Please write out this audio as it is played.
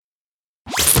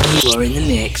You are in the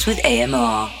mix with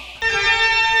AMR.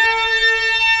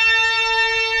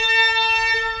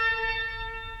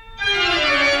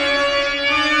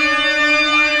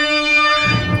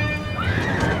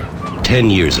 Ten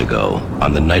years ago,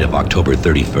 on the night of October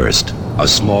 31st, a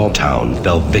small town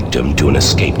fell victim to an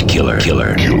escaped killer.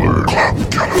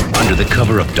 Under the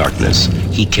cover of darkness,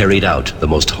 he carried out the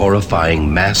most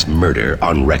horrifying mass murder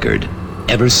on record.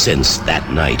 Ever since that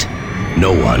night,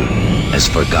 no one has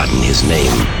forgotten his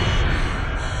name.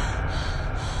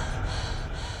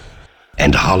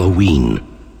 And Halloween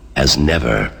has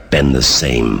never been the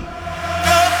same.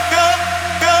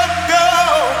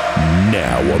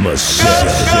 Now on the set,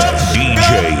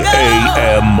 DJ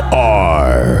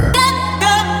AMR.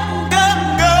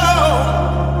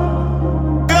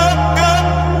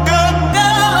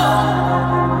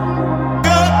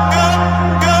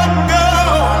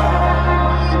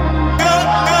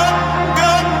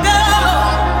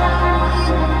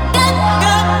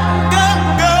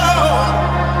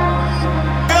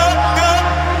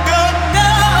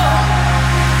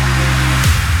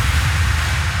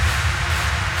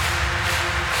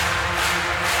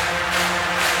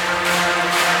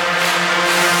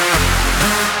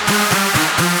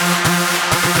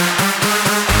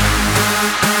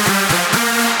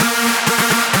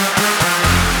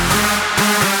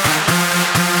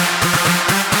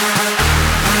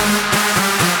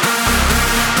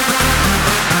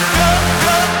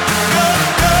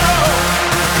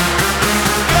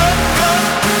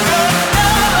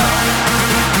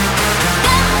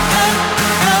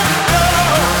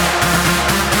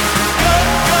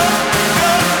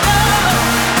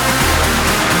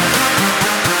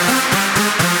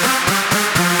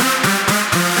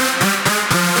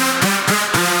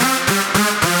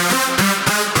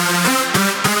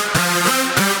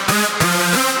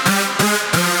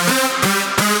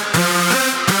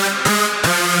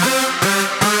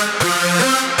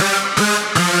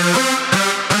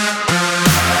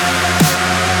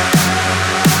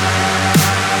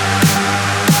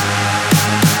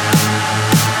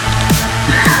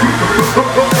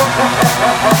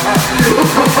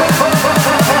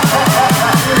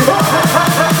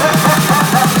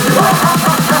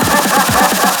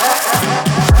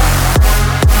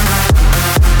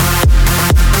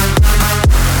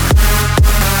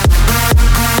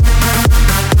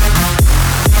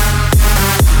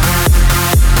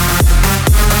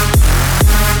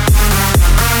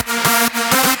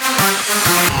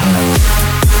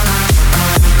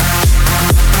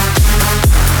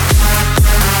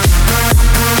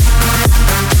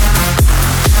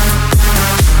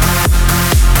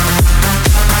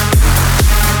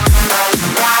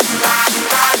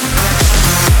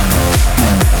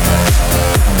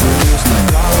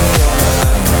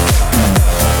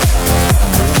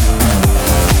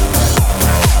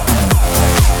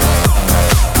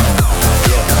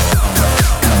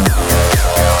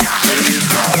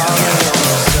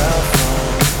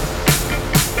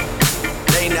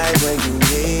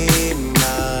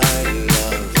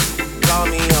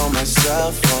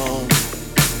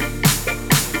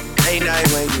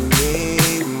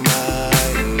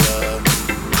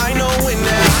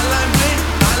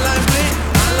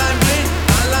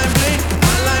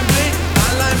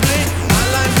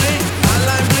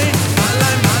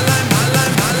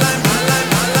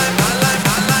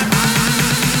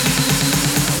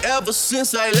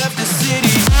 Since I left the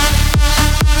city,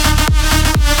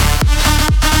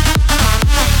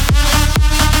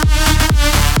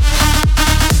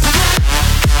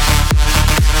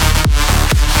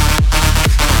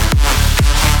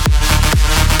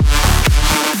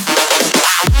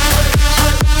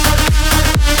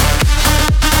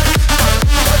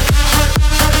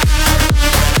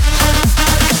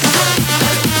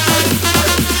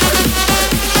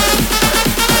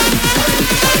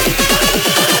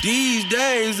 these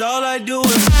days all I do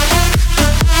is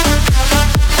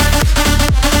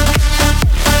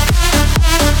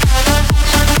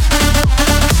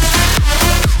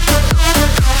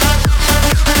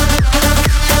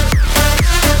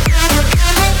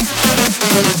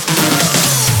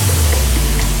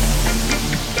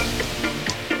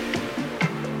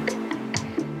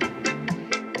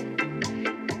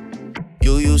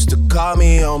you used to call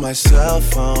me on my cell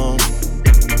phone.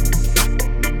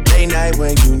 Late night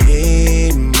when you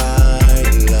need my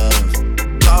love.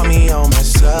 Call me on my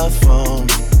cell phone.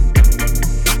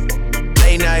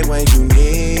 Late night when you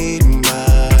need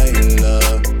my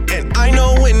love. And I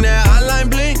know when that hotline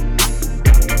blink,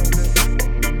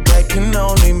 that can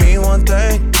only mean one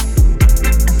thing.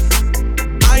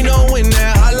 I know when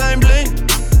that hotline blink,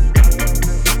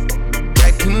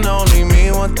 that can only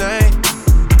mean one thing.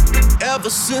 Ever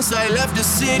since I left the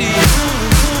city.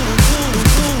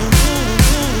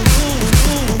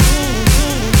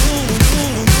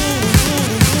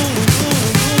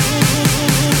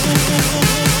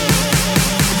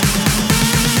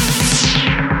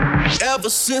 Ever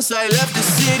since I left the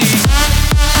city.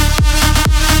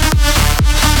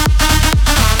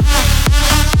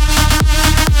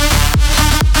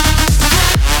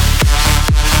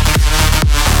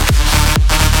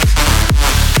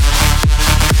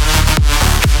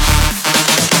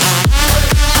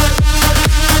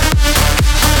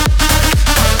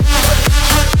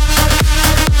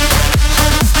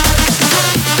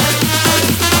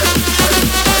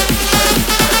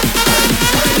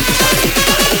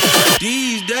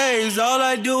 These days, all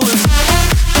I do is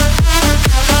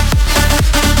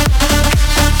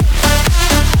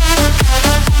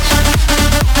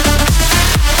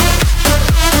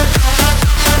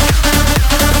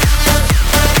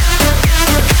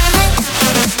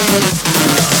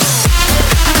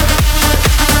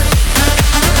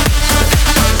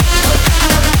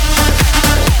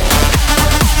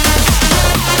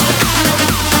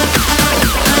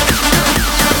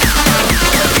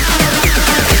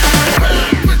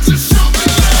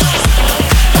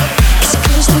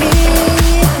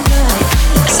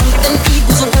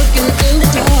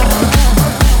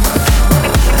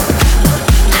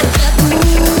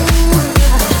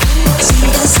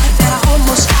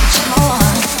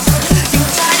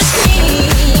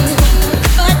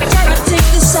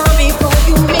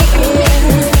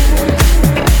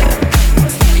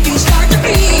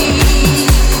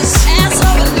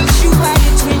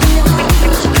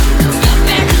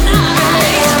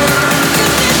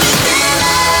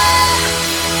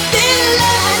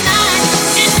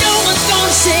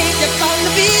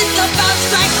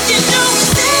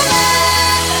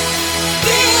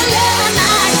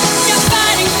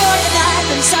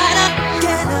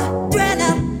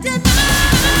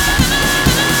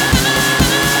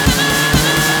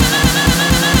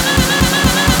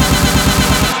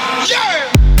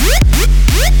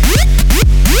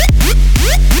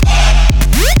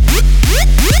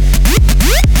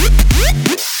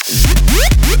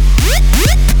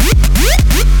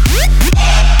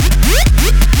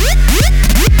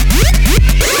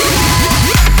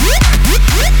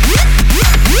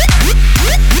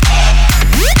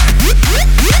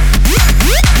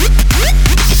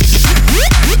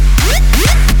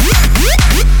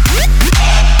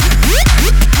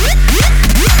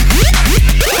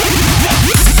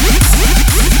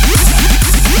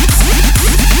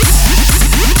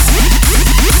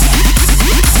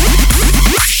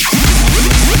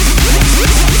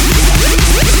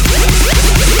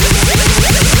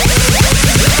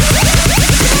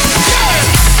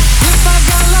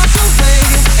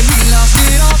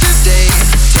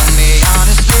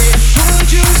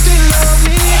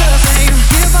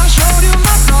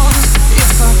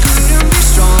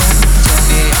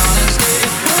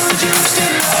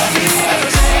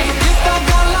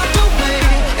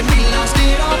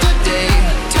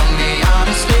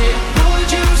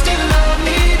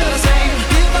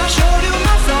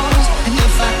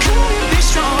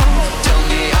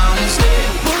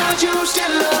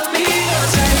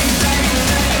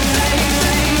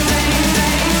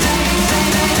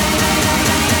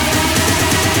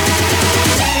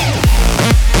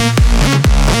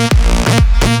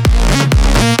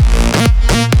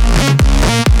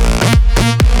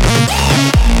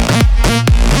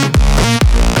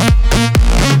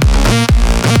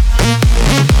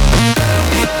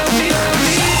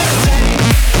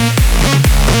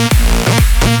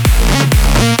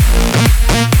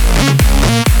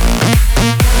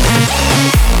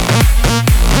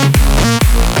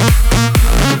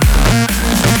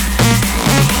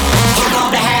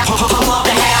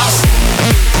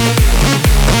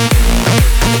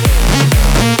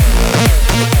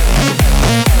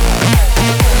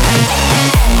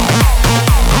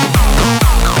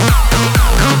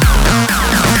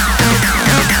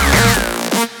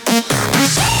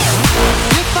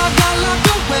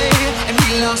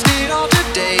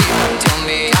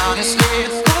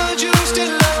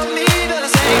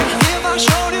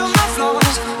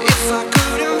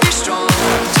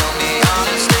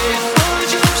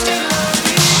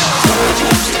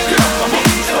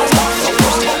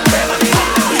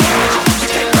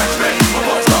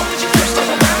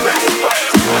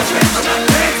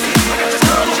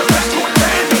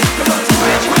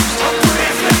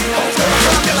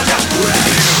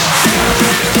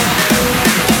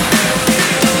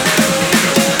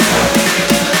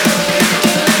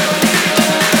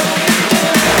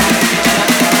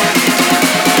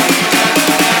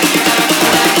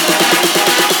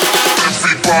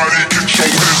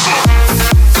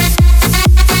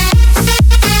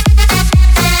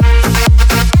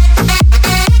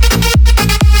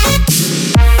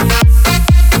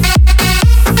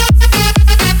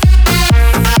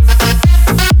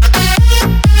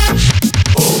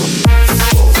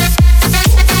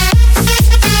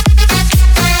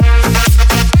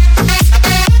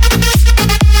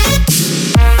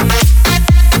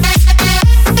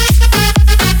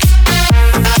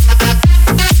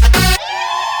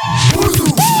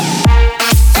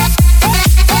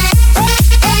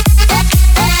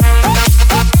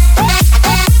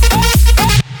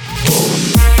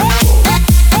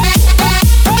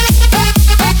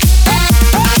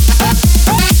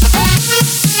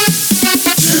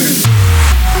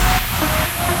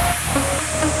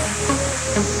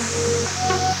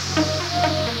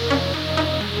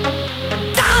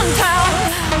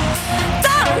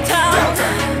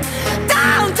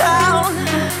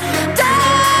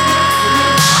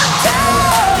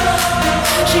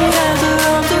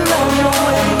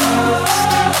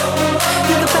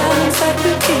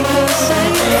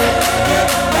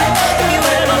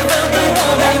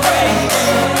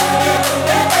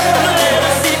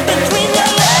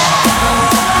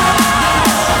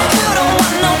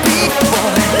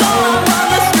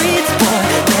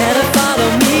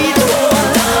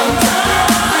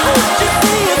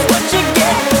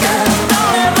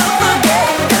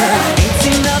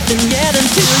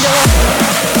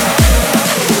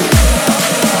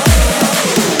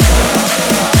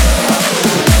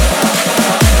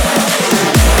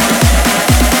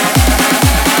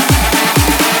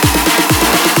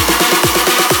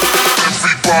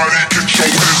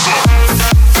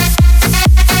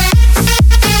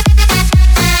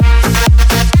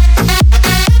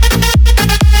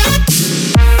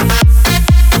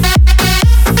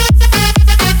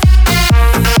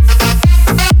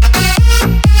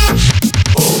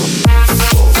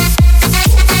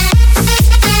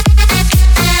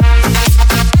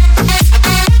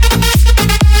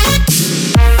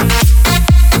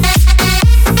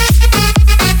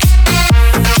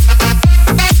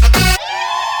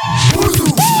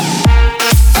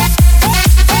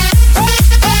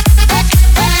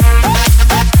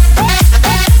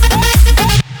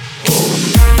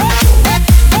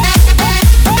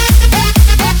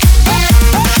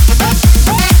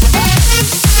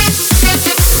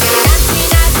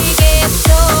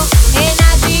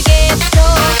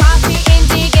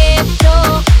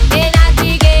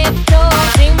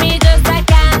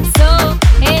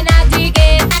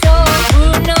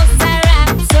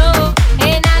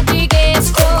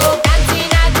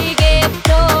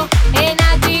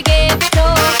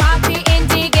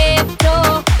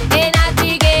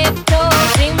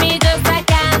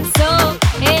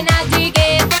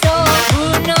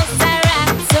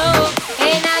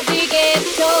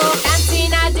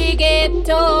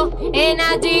in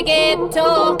a the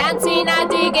ghetto, dancing at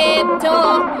the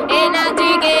ghetto, in a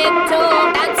the ghetto,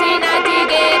 dancing at the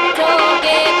ghetto,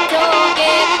 ghetto,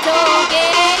 ghetto,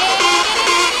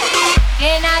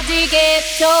 in a the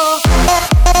ghetto.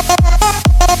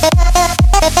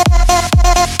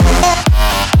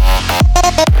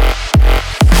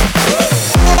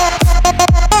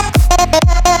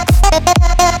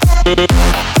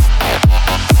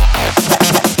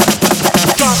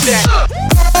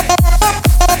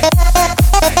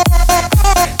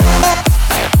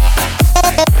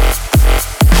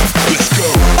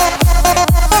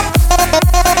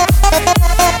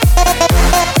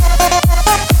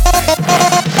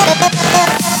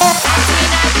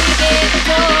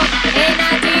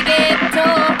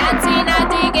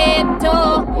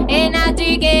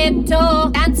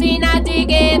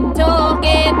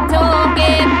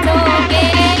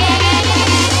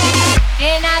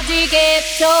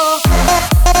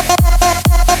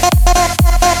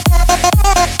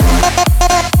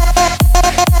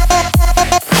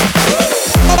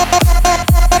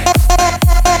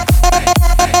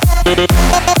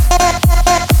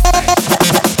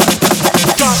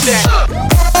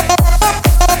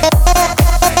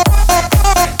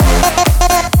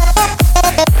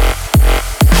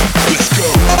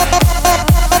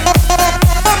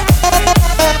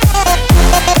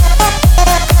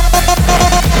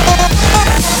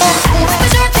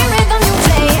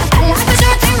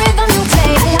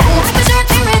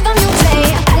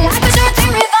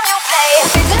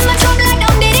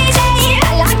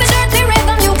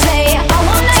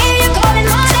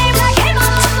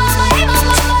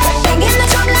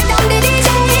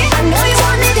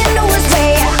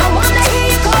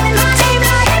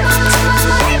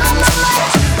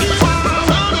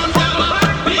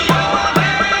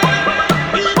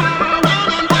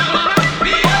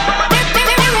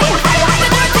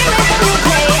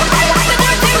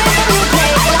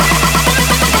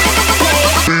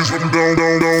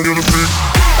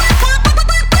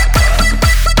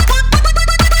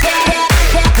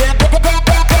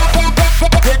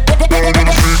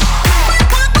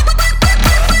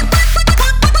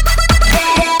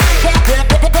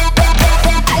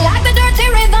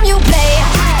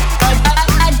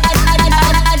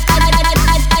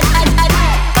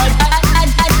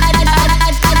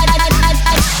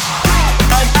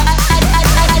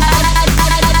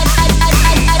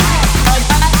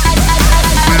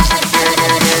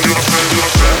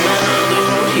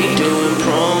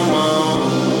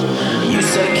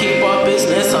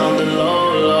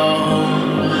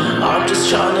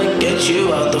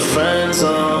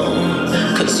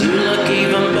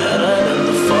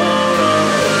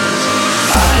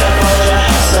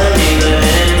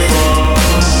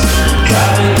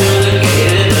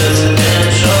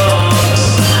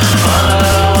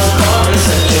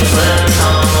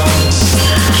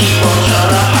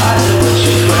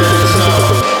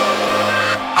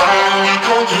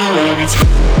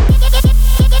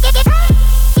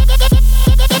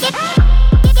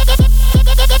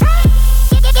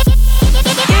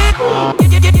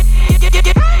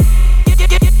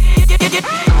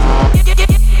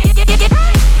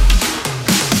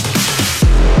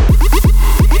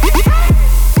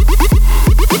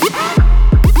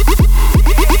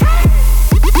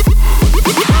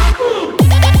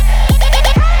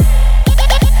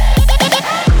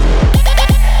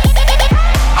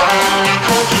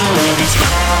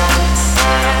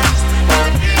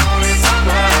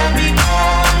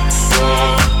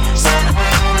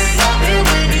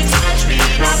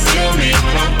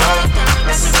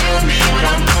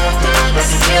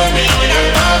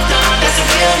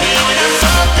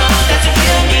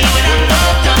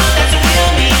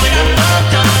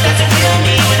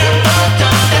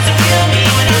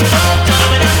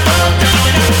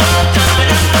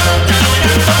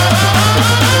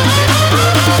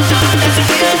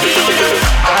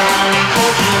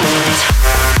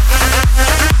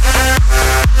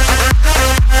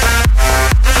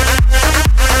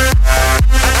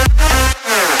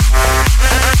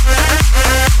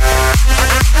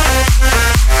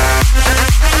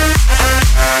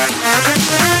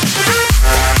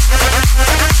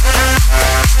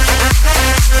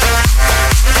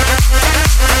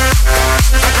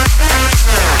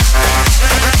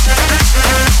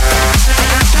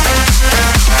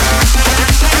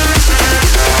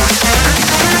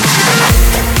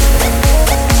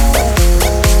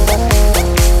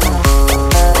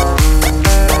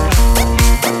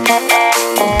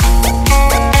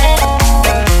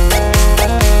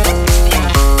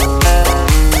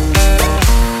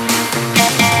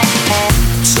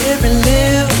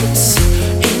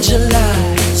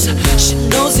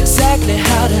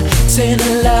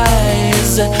 telling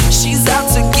lies. She's out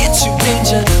to get you,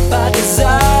 danger by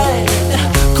design.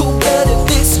 Cold-blooded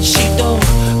vixen, she don't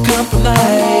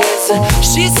compromise.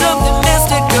 She's something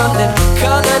mystical and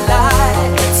color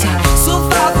lights. So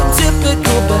far from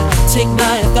typical, but take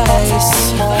my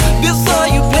advice. Before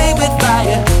you play with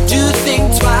fire, do think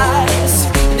twice.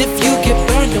 And if you get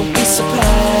burned, don't be surprised.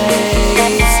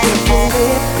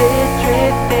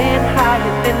 Drifting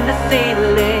higher than the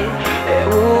ceiling.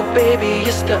 Ooh, baby,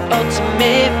 it's the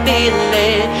ultimate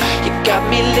feeling. You got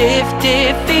me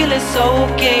lifted, feeling so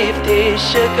gifted.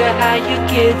 Sugar, how you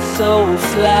get so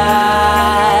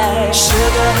fly?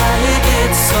 Sugar, how you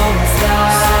get so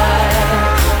fly?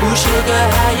 Ooh, sugar,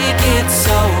 how you get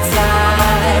so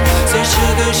fly? Say,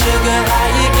 sugar, sugar, how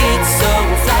you get so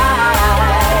fly?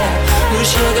 Ooh,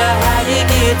 sugar, how you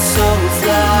get so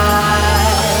fly?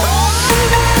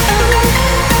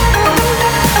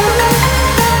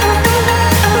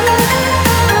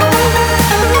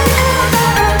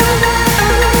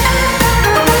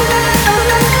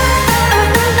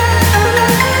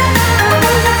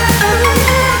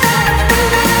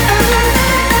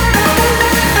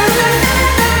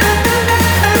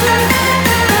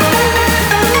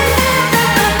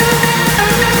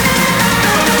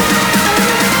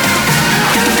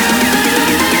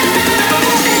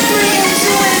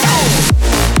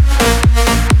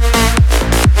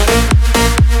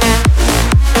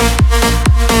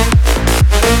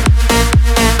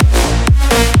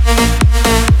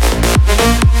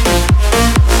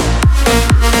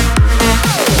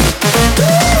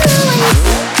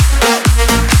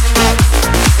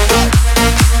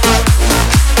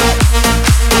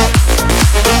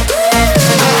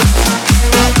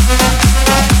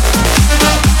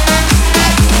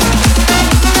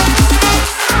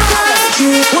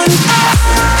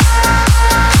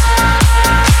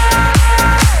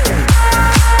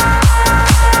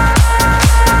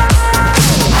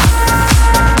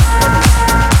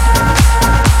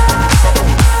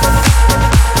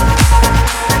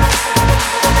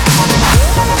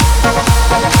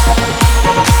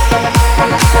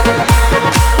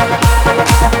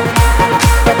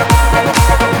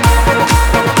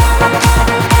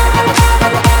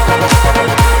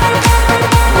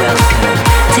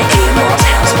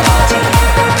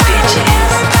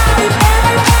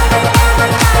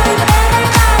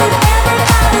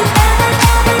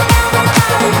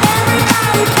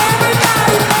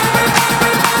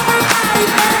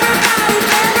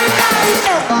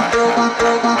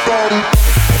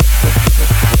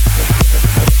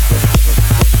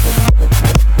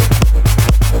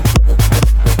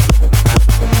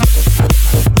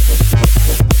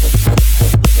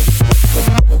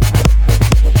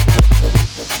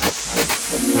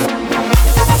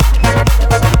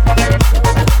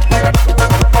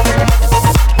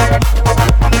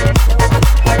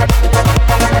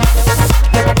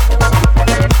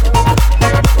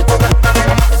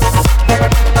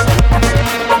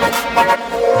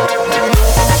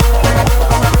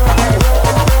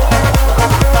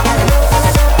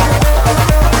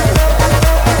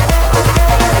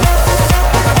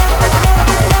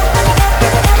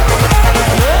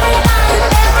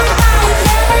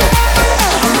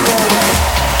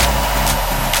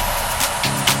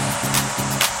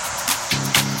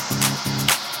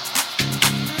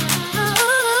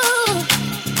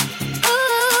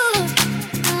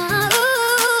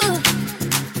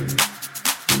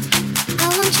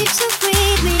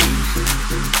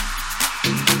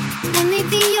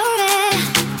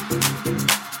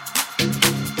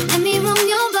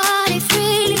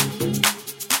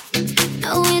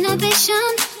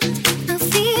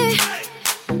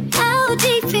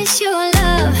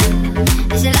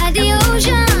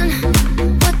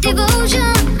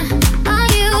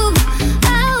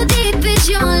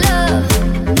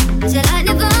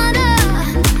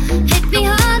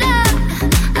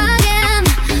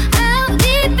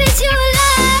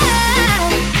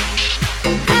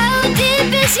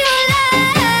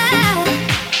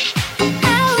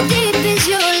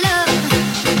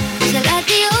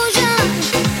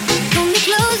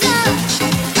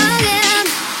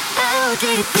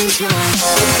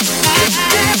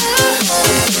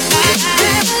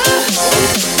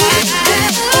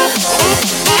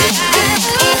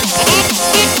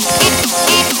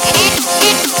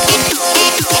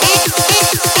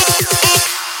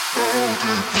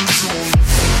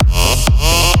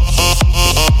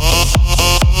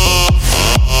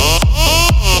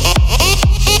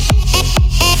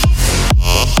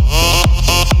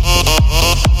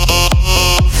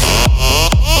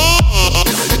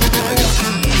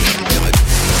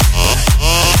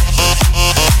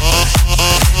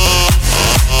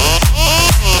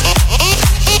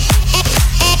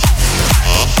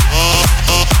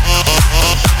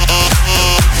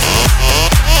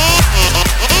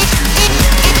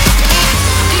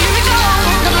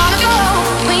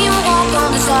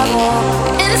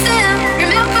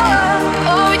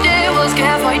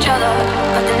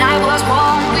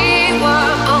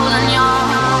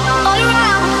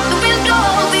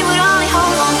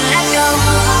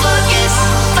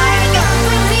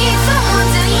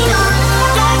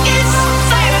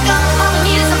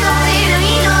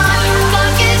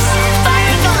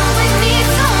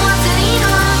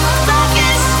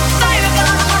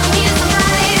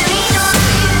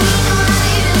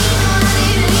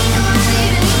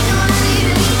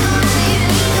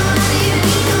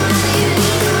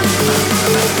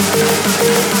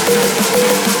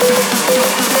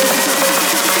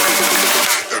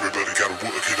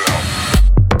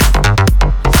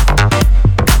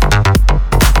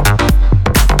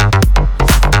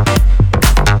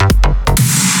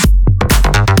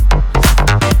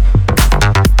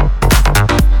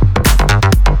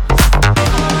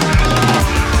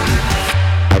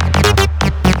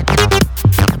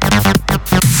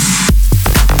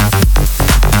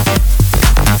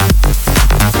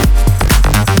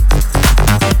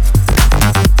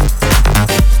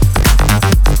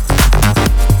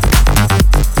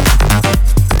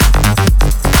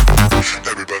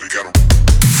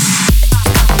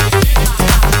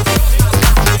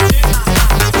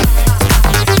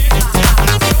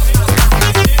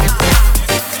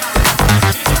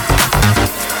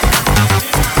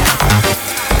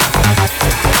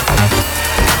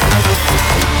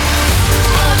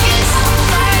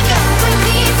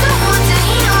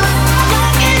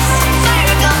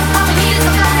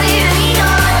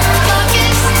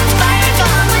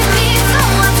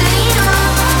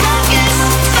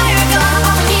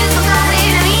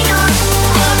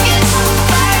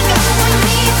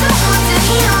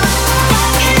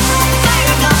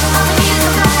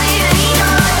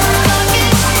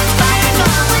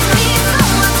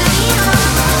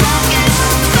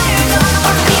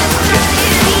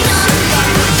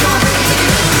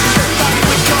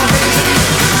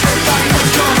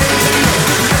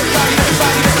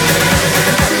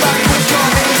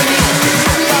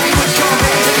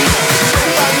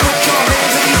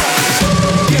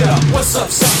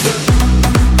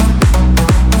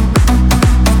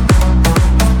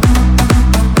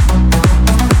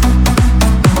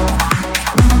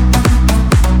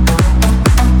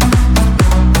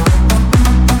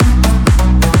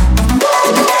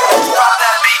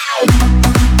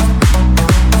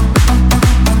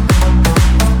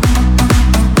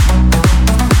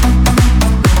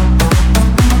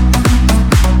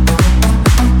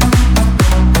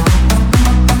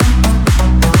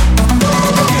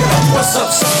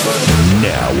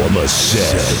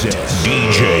 set.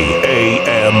 DJ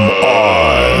AMR.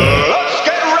 Let's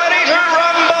get ready to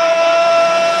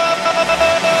rumble!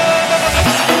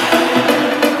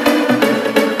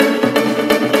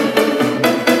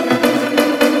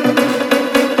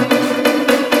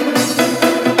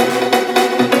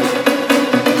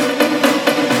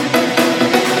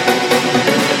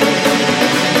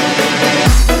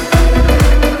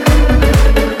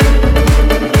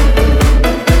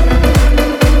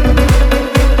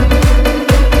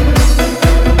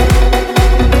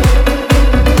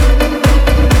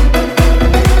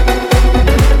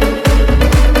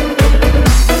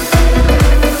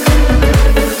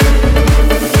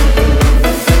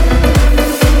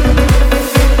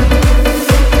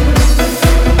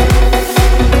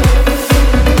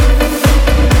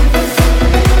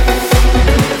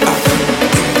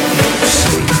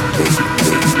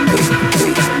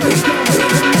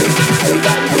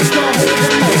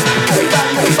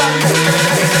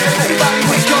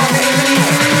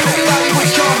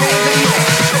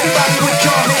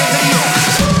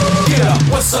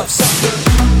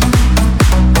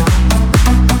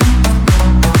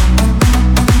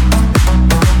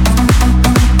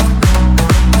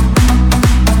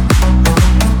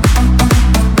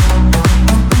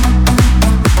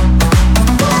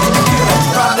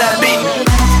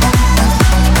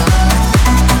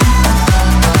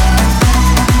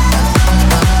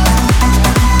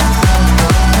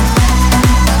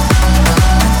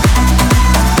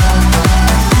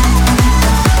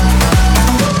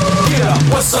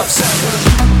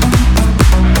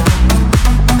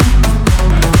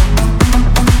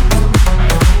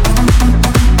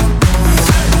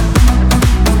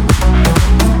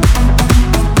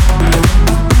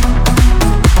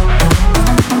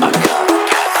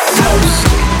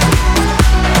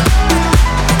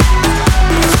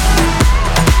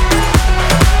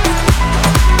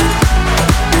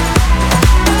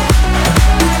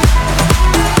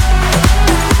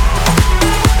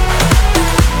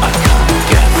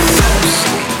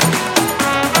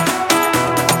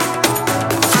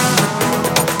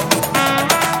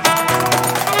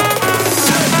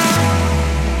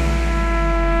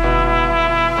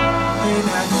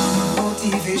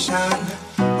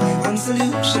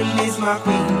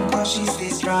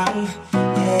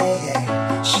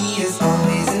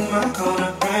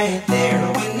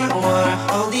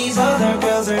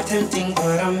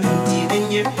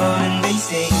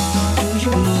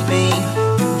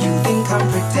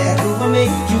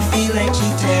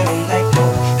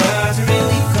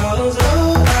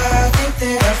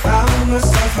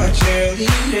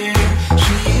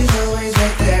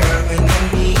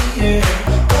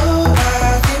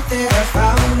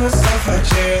 Myself a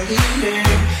cheerleader,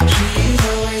 she is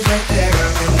always right there.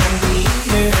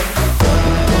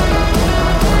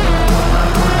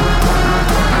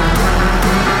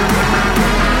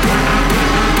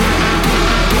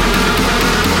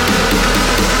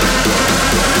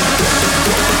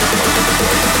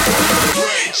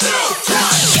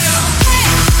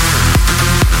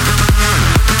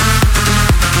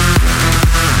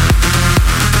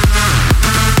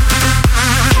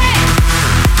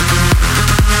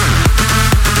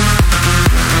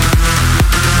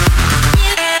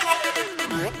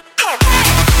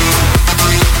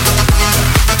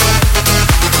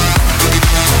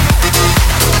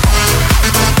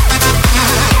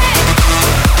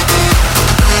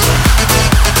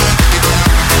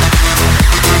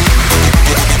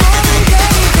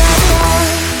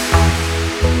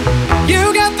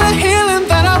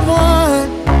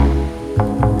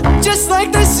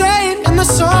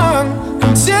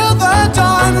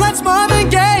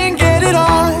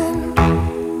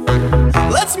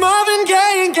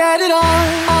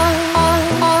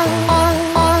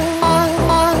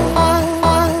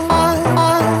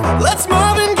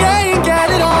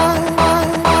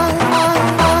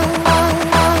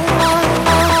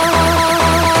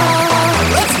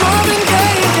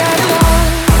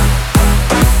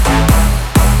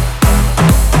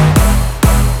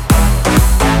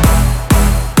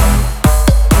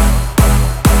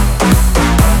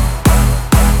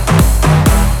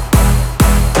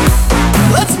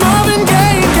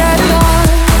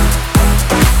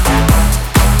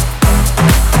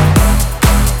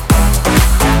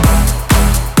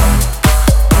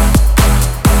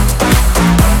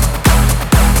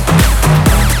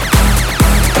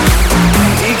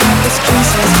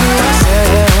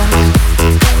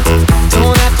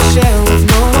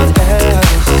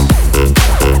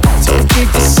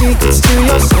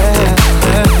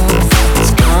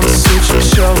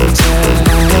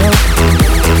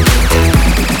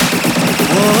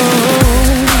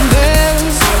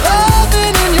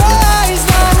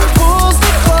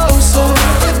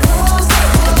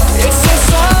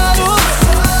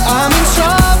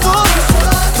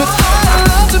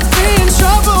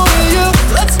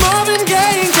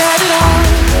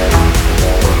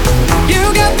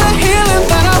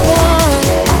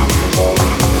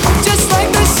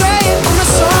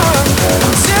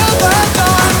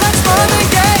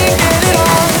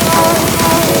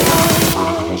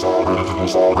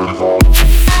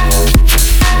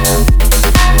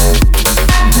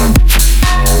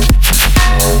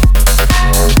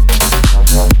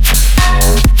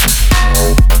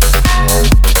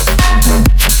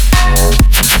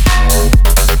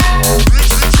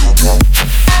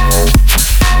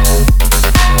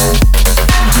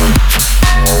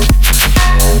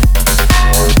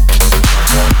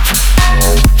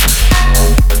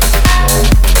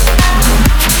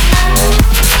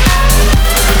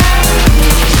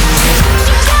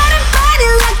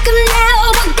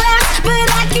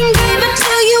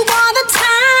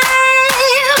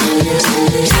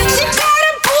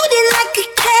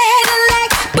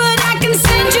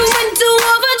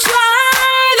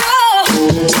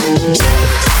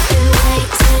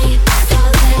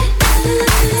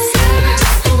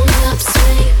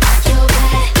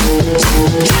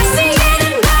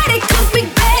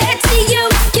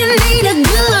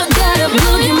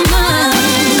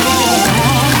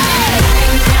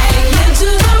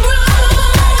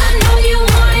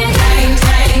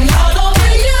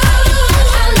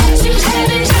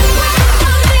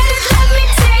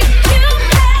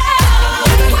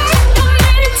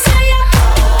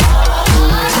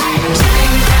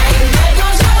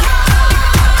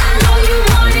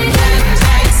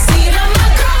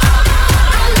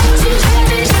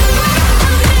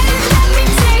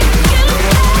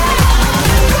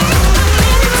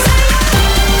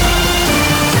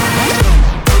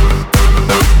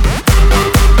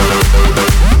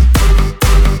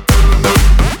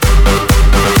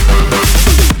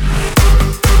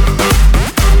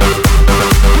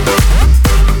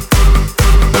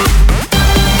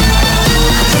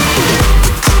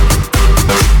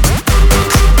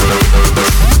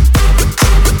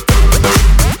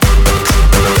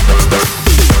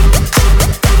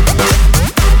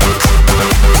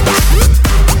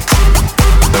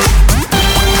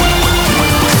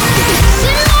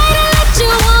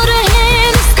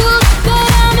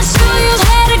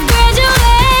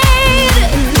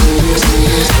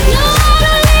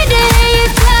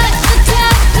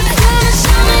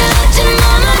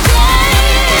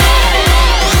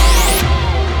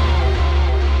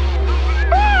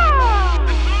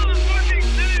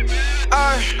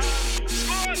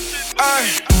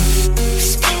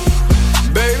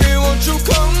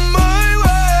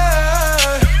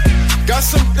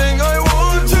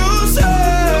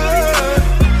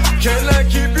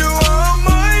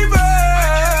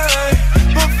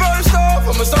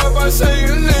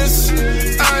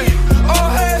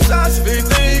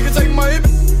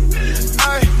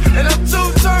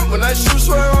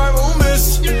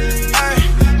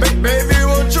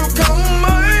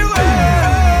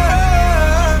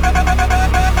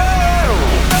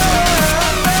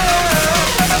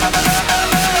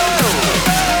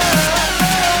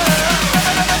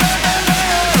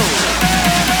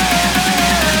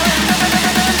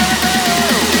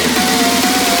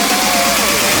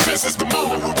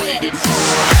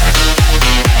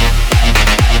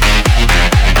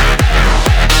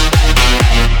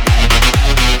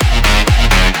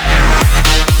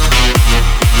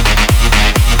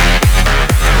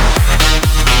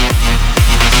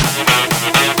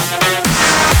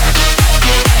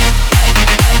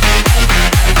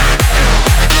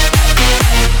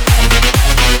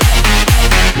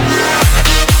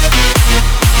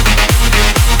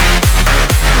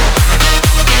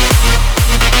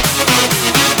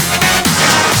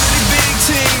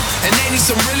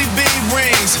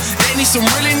 some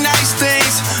really nice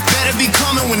things. Better be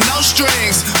coming with no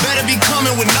strings. Better be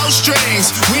coming with no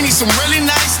strings. We need some really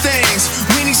nice things.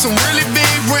 We need some really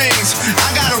big rings.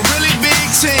 I got a really big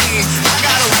team. I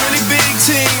got a really big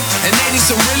team. And they need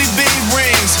some really big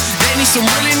rings. They need some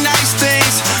really nice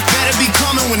things. Better be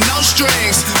coming with no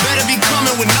strings. Better be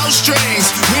coming with no strings.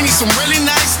 We need some really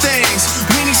nice things.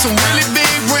 We need some really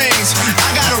big rings. I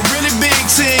got a really big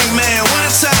team, man. What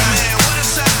a time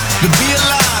to be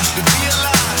alive.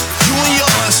 You and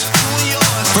yours.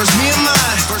 First me and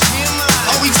mine.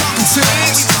 Are we talking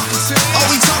teams? Are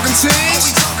we talking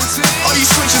teams? Are you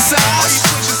switching sides?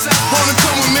 Wanna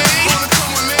come with me?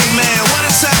 Hey man, what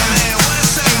a time.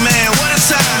 Hey man, what a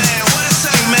time.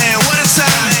 Hey man, what a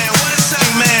time.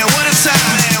 Hey man, what a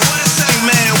time. Hey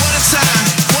man, what a time.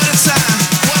 What a time.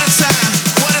 What a time.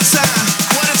 What a time.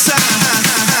 What a time.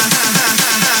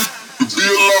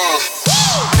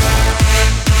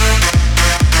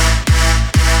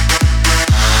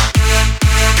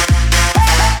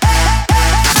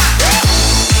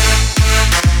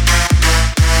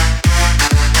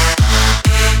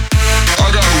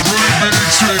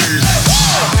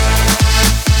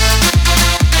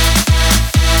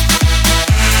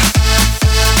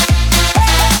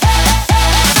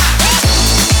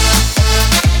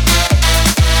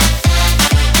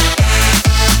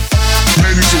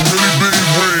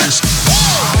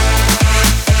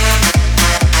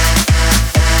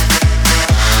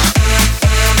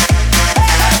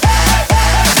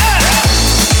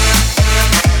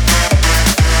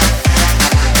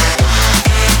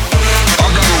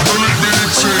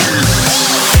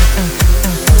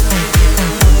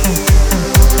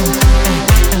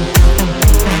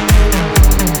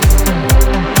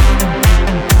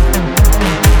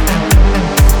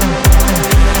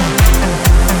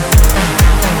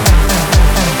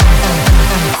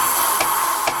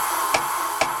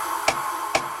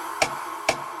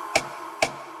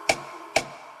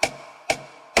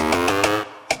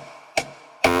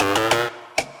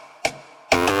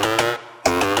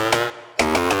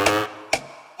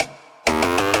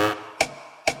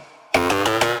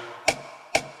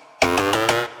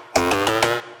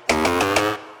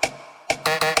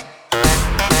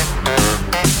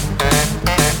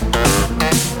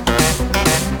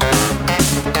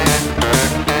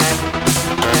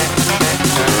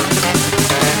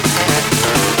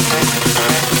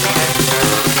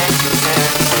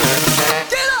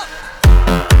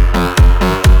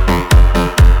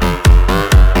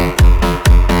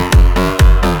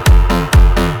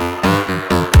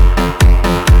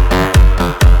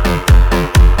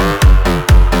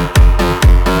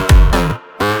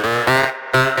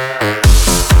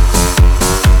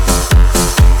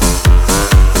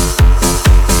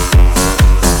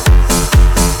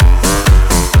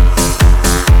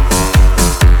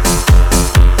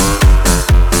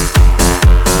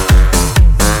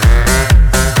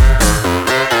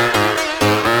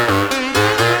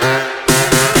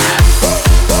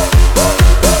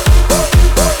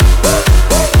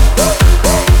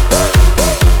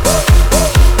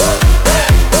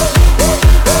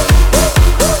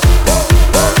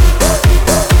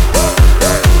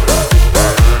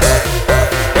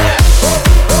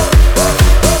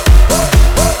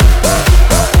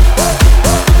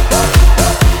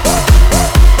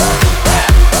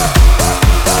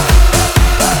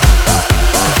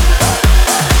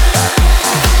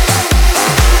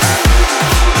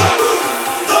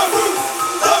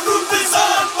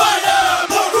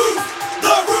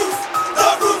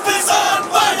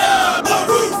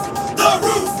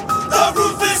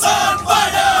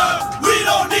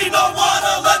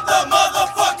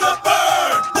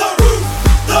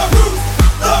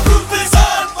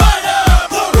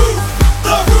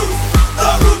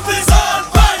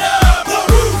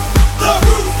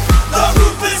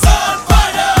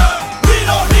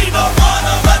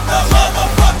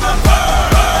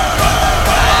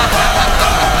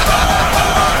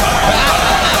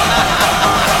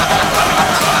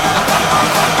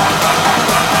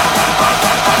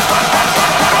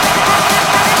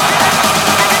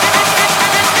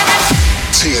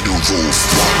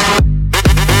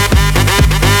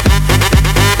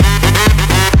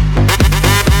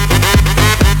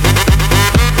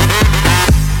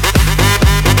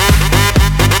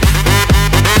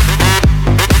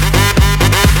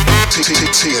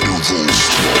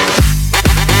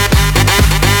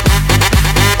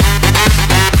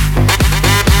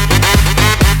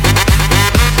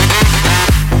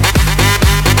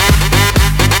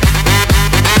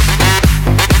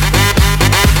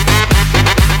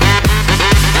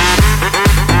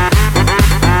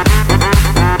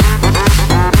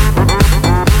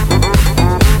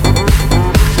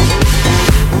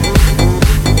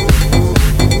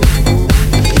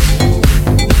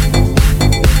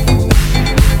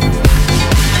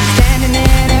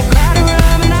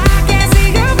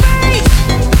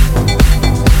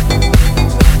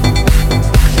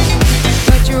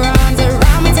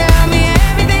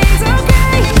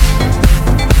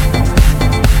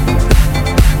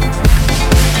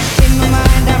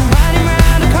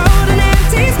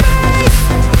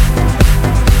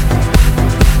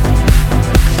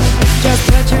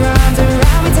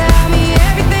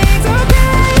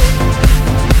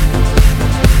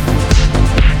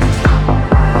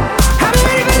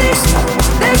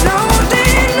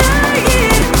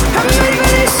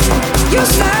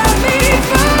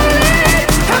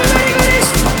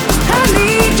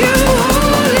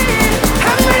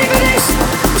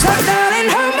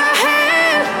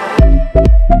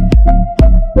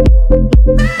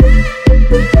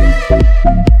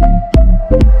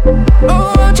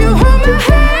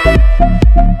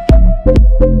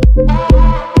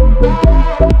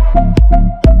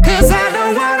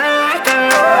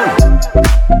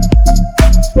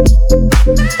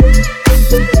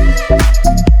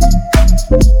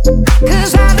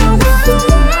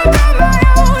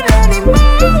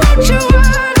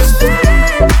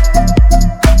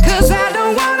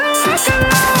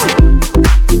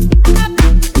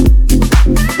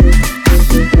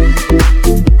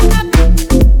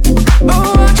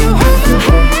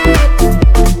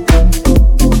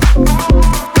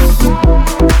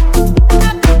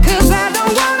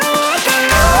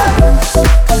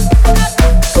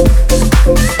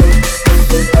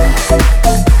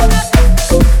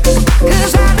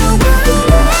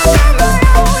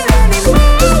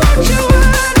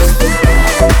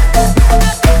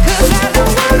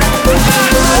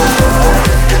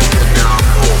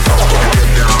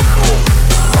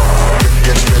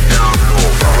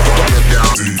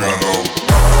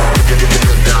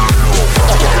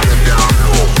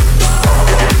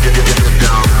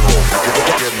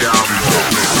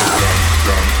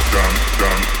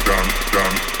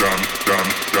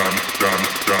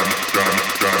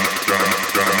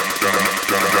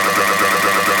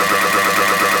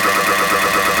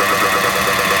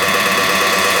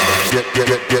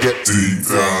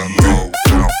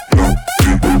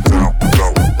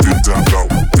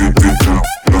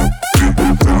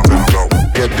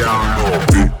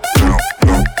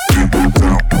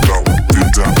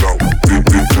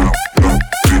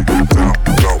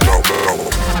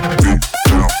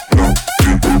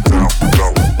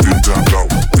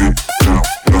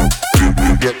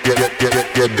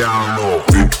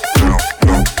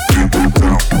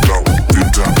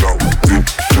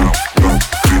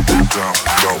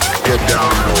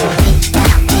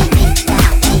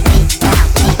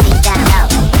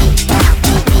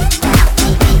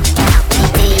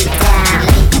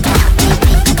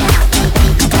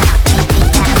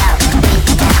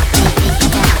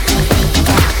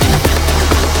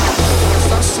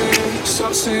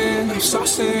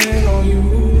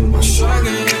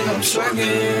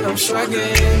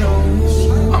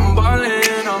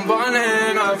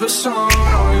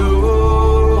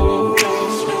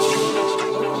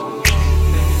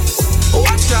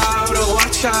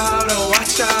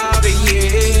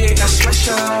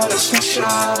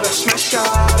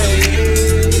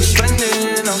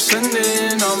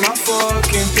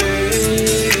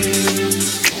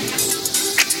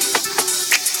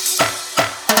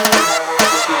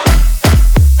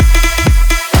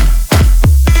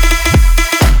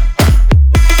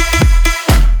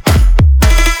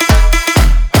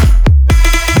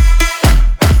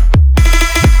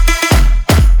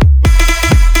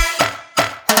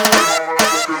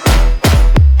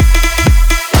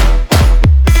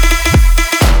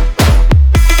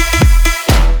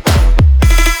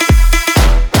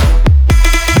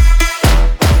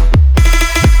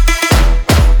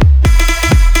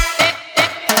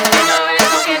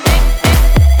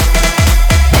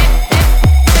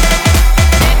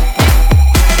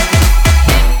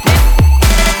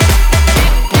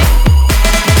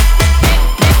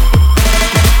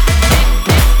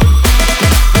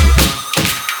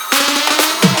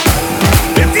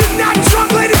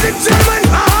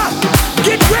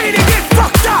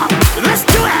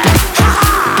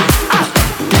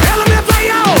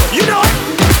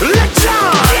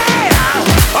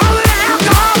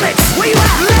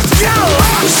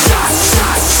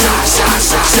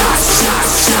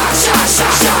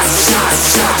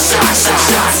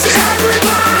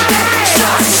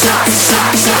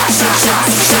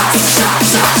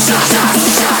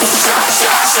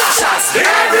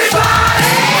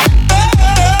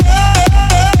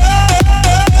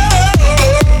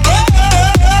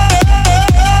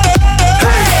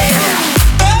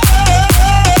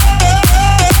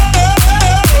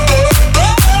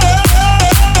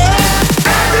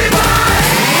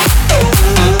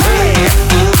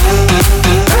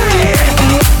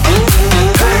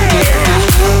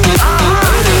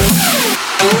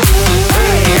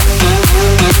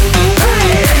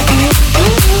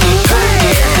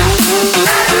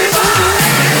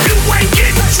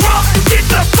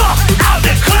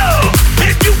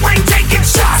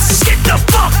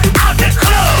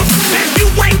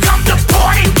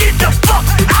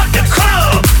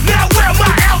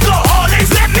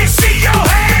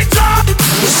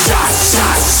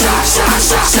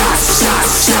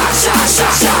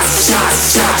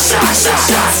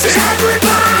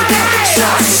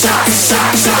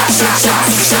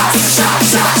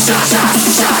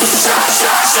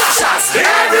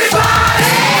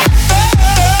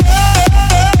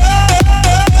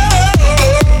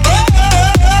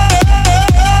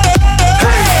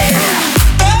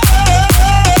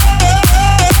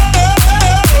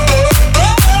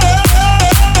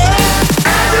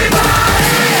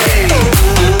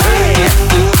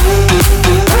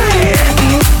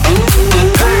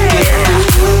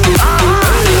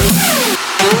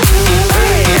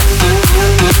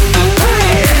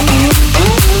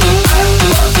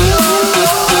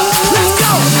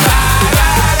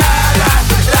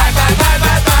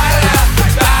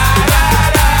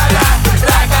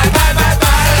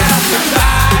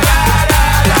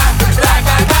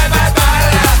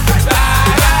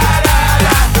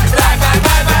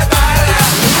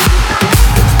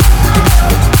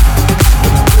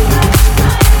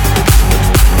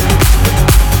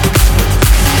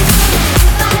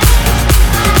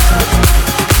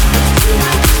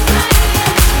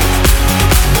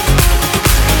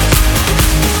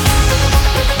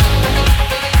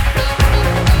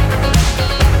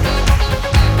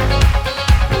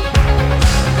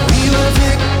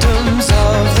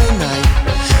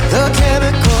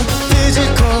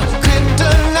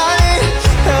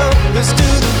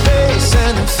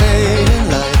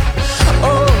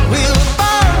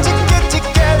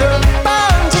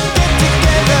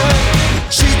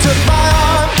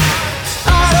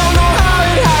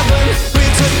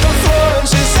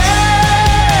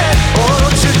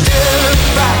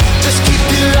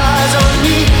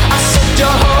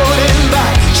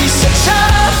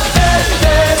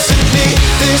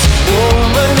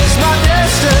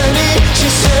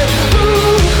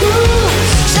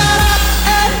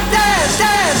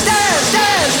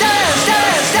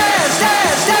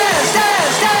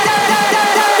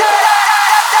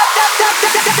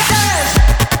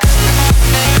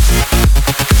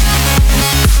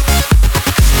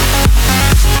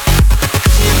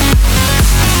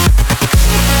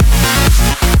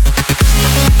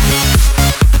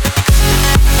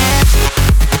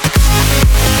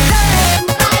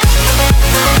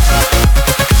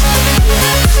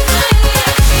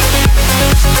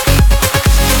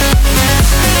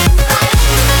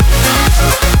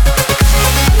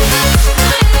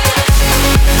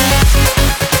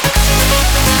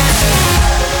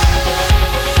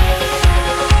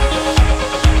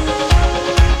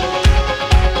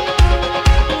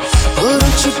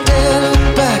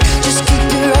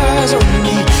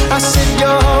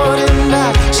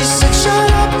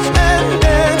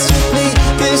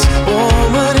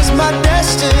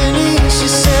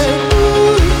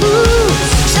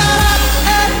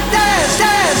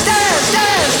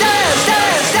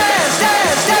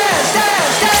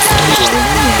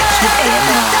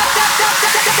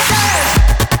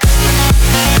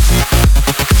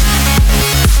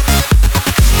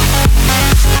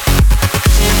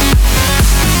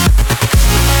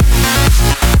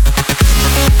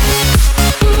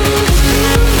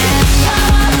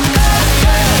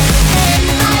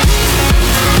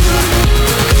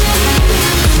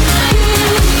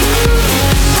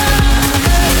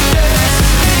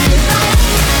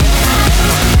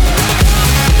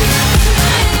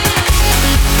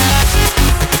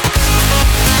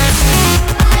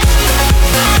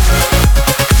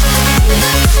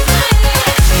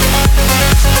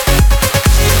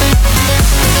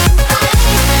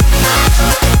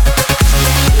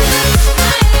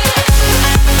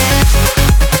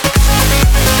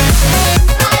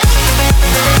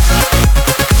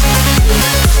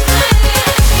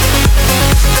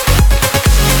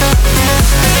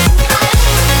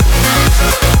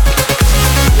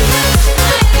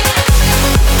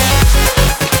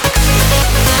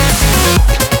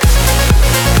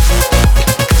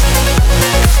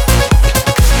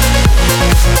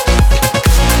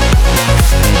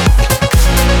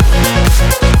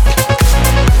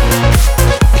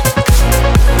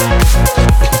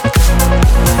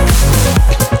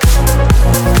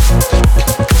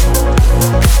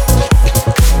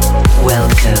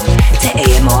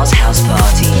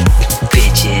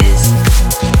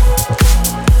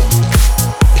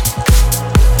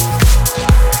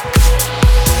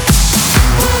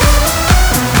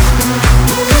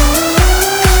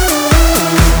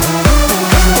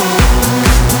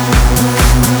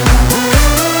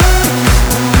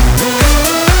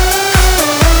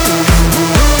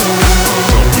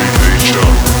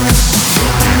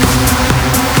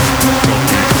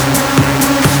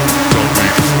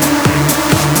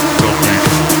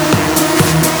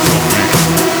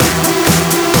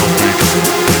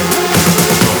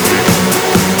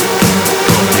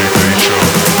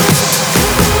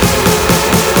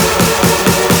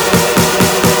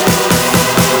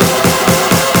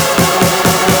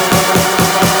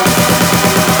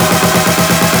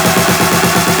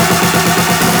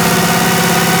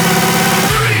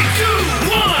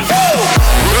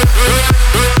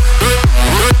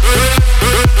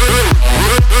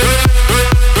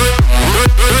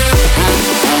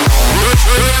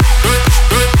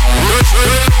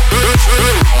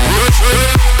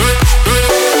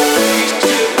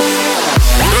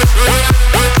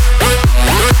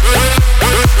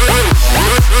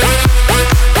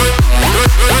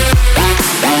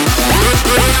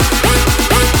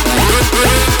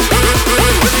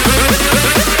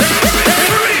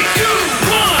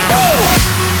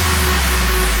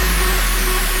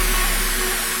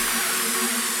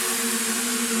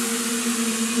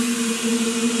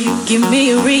 Give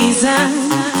me a reason.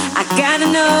 I gotta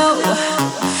know.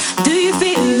 Do you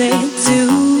feel it too?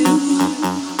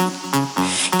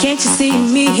 Can't you see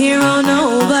me here on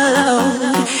overload?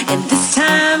 And this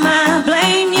time I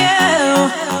blame you.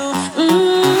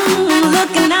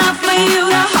 Looking out for you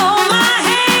to hold my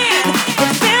hand.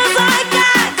 It feels like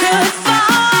I could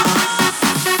fall.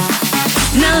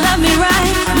 Now love me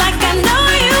right, like I know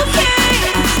you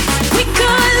can. We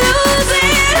could lose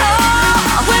it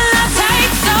all when love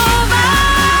takes over.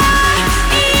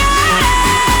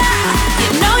 Yeah, you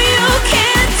know you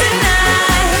can't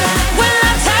deny when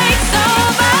love takes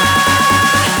over.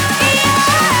 Yeah.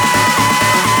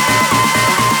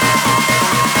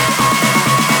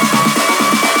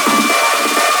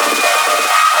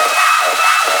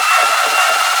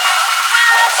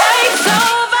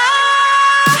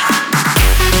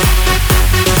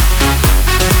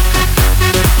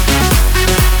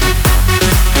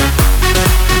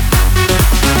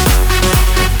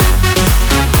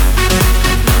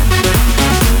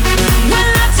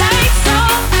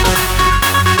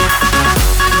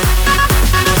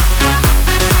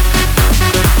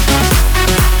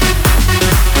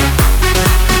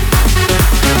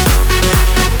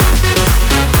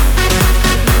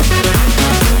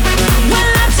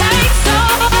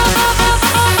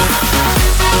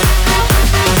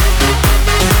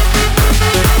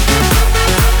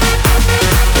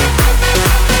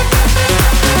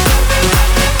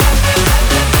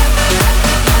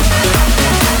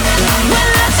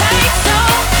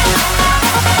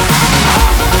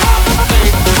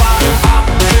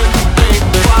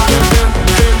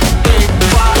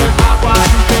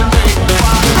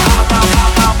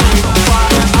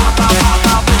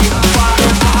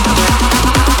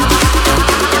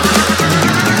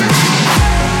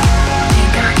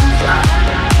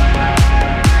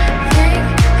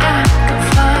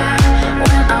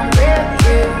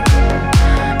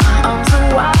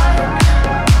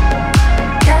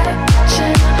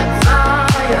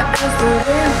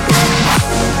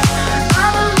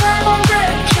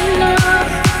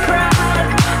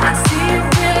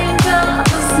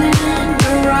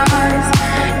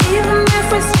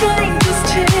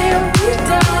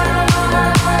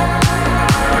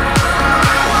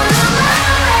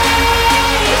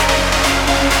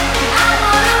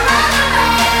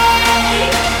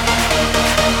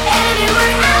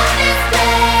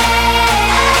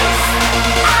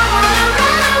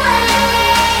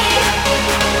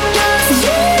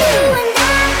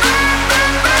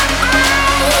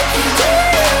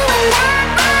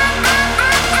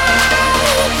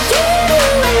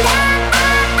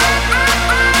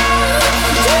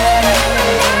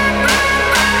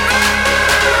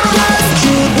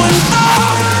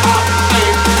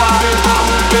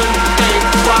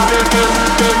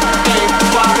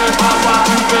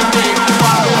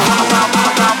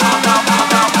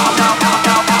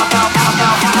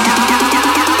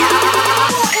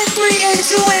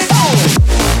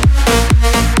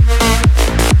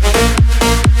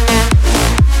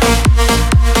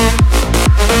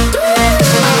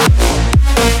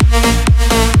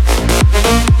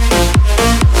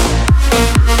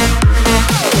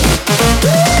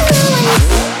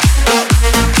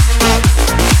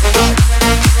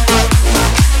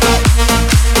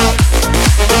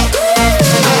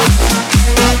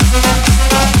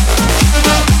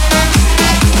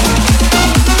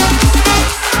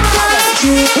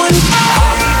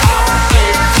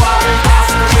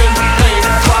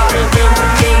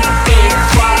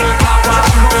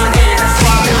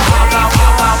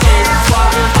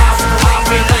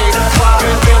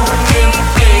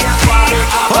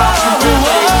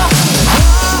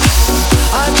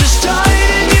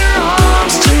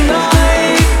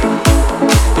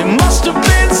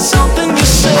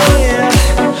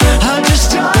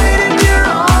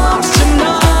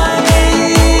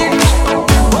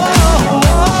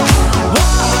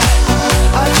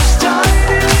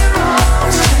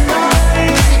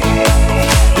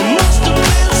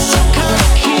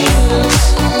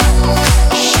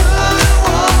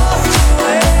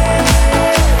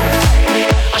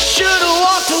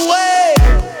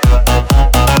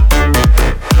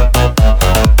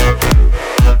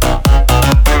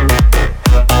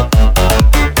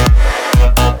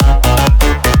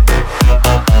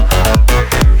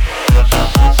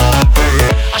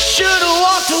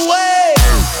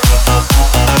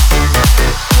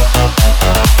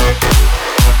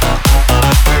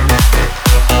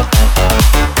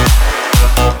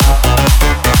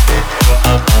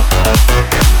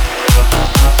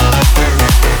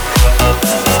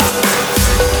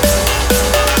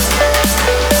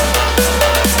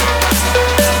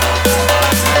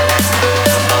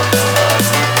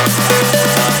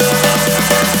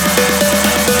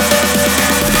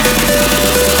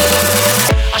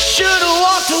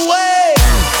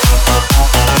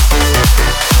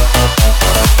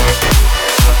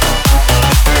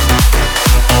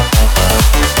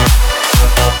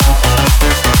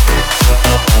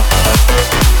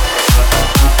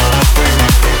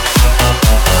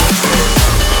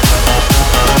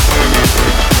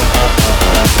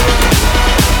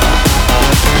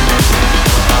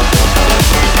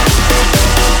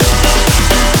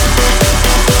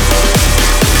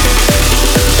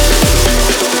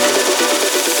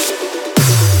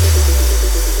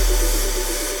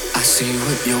 see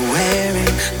what you're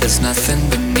wearing, there's nothing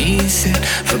beneath it.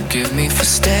 Forgive me for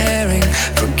staring,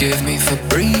 forgive me for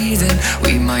breathing.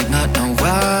 We might not know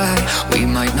why, we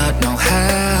might not know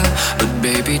how, but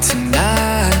baby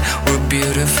tonight, we're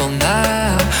beautiful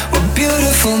now. We're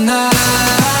beautiful now.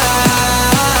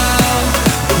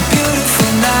 We're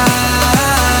beautiful now.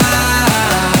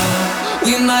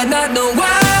 We might not know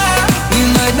why, we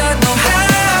might not know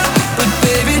how, but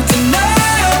baby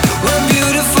tonight, we're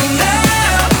beautiful now.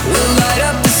 We'll light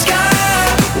up the sky,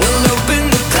 we'll open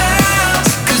the clouds,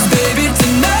 'cause baby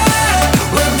tonight,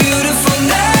 we're beautiful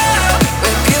now.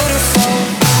 We're beautiful.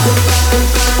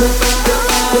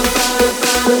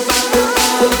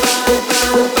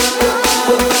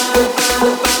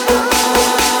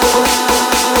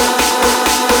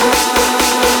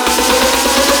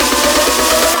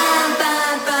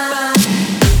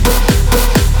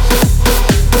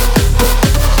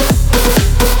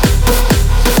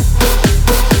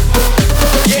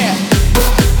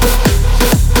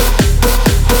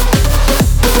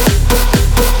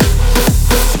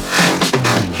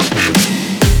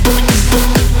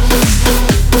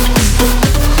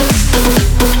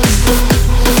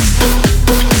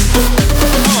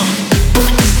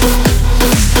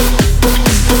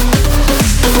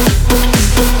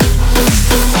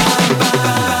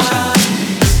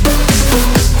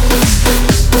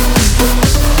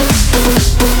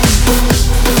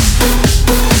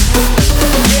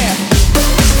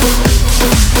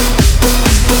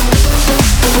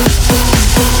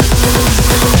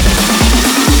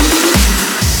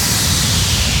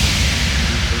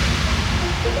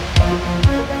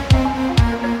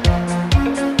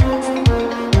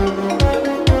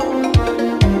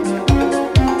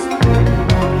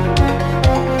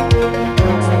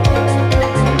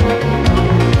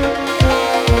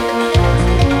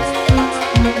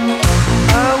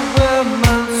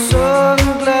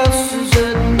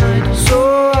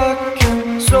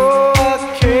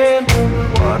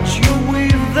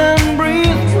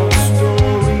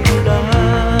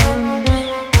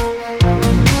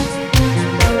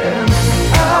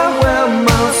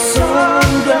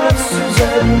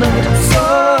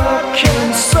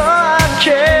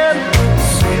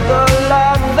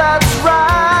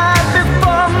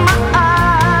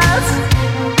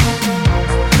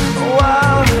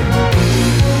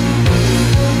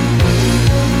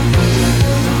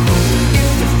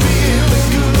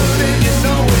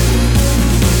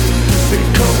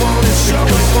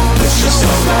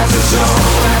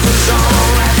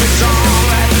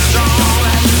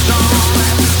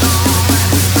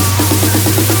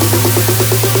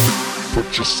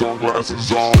 Put your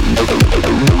sunglasses on.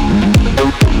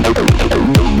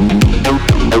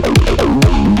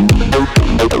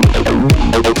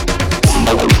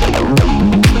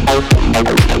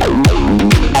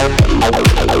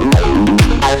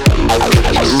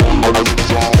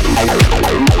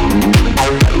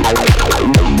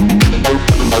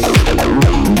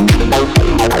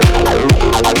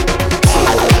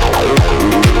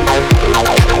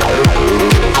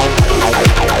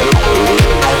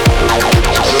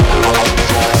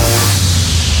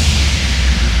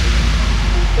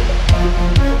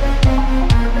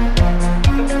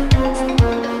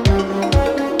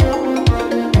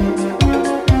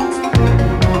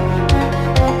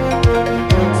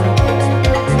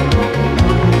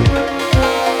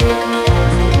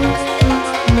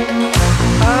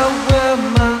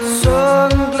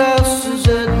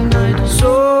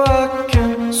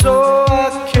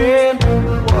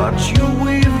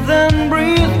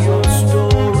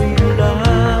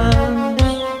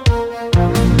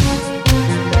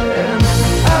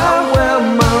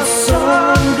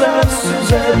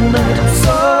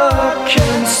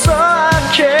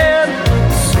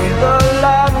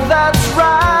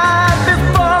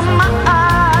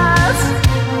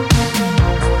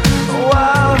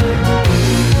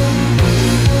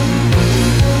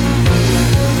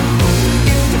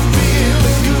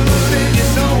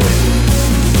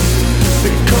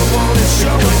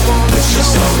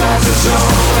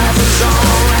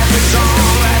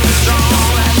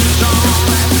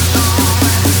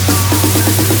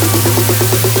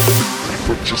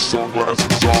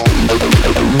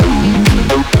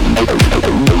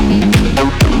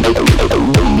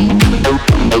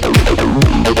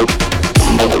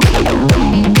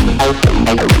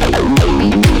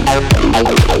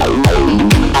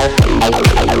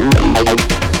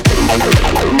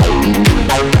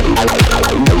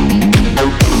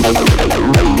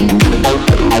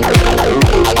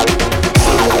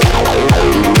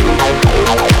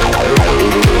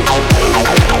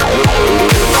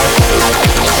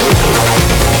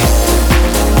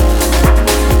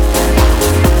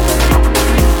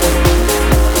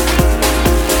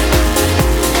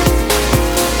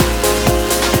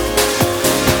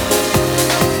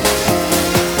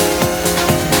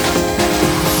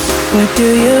 what do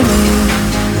you mean?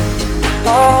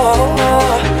 Oh,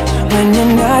 when you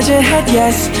nod your head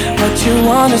yes, but you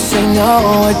wanna say no,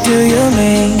 what do you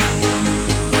mean?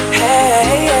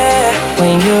 Hey, yeah,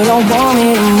 when you don't want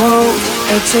me to move,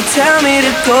 but you tell me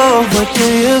to go, what do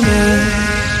you mean?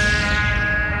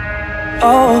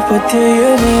 Oh, what do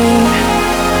you mean?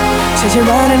 Says you're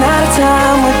running out of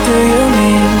time, what do you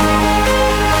mean?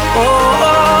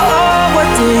 Oh, what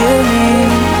do you mean?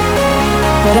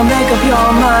 Better make up your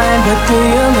mind, what do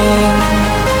you mean?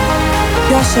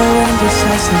 You're so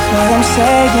indecisive, what I'm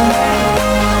saying.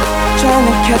 Trying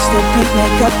to catch the beat,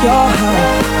 make up your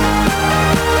heart.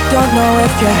 Don't know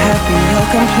if you're happy or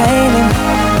complaining.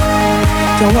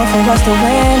 Don't want for us to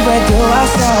win, where do I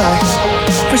start?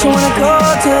 First you wanna go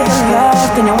to the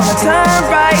left, then you wanna turn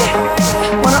right.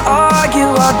 Wanna argue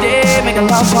all day, make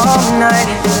love all night.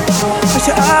 Push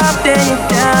you up, then you're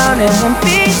down, and in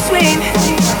between.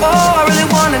 Oh, I really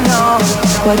wanna know,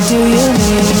 what do you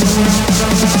mean?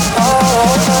 Oh,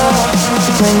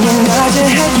 when you nod your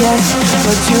head yes,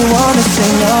 but you wanna say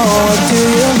no, what do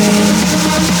you mean?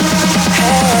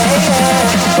 Hey, yeah,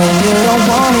 when you don't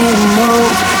want me to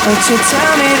move, but you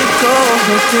tell me to go,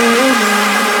 what do you mean?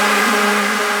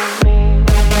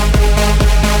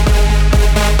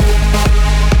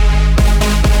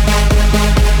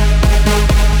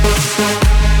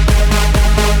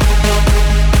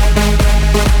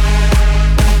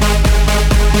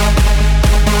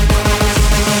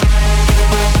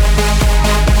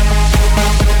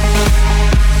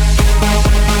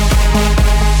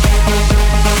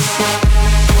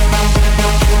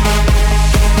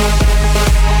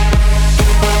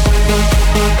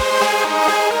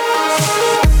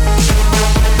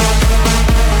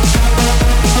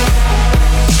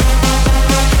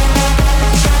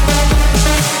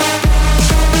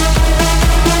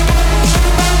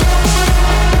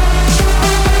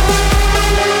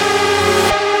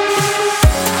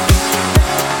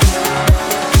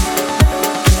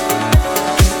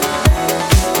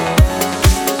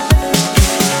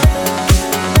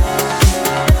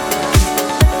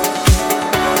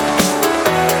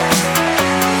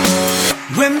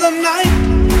 When the night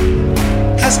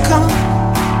has come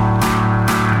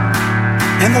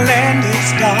and the land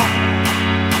is dark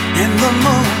and the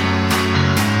moon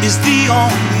is the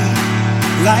only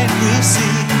light we'll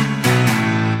see.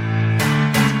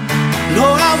 No,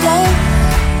 I won't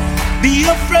be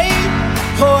afraid.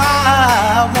 Oh,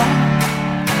 I won't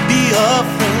be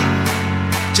afraid.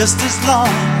 Just as long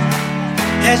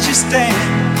as you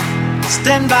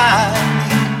stand by me.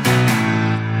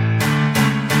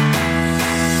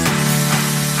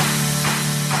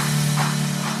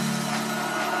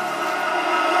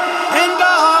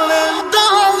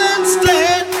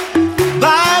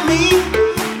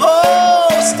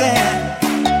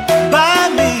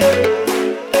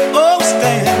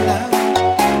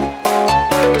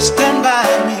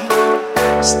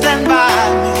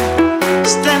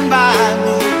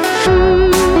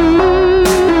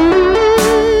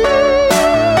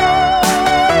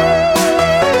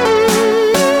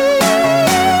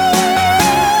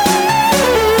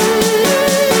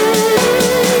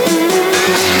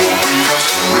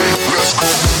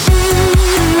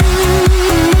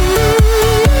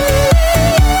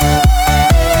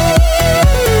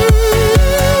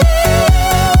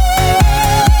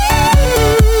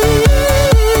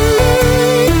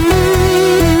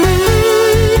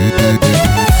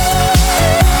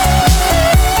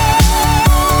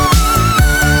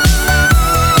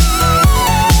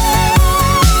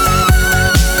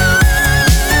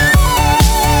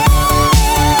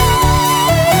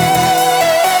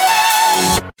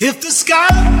 If the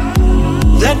sky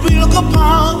that we look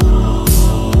upon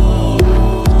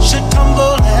should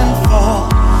tumble and fall,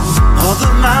 or the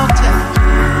mountain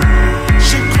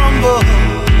should crumble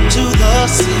to the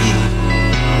sea,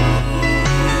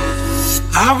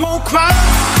 I won't cry,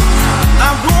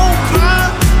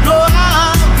 no,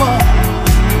 I won't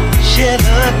shed a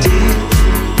tear.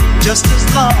 Just as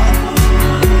long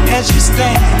as you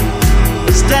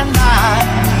stand by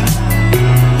me.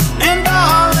 And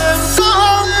darling,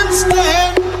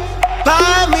 stand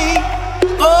by me,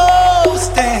 oh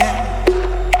stand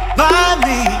by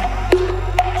me,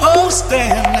 oh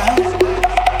stand now,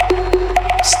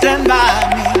 stand by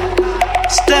me,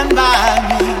 stand by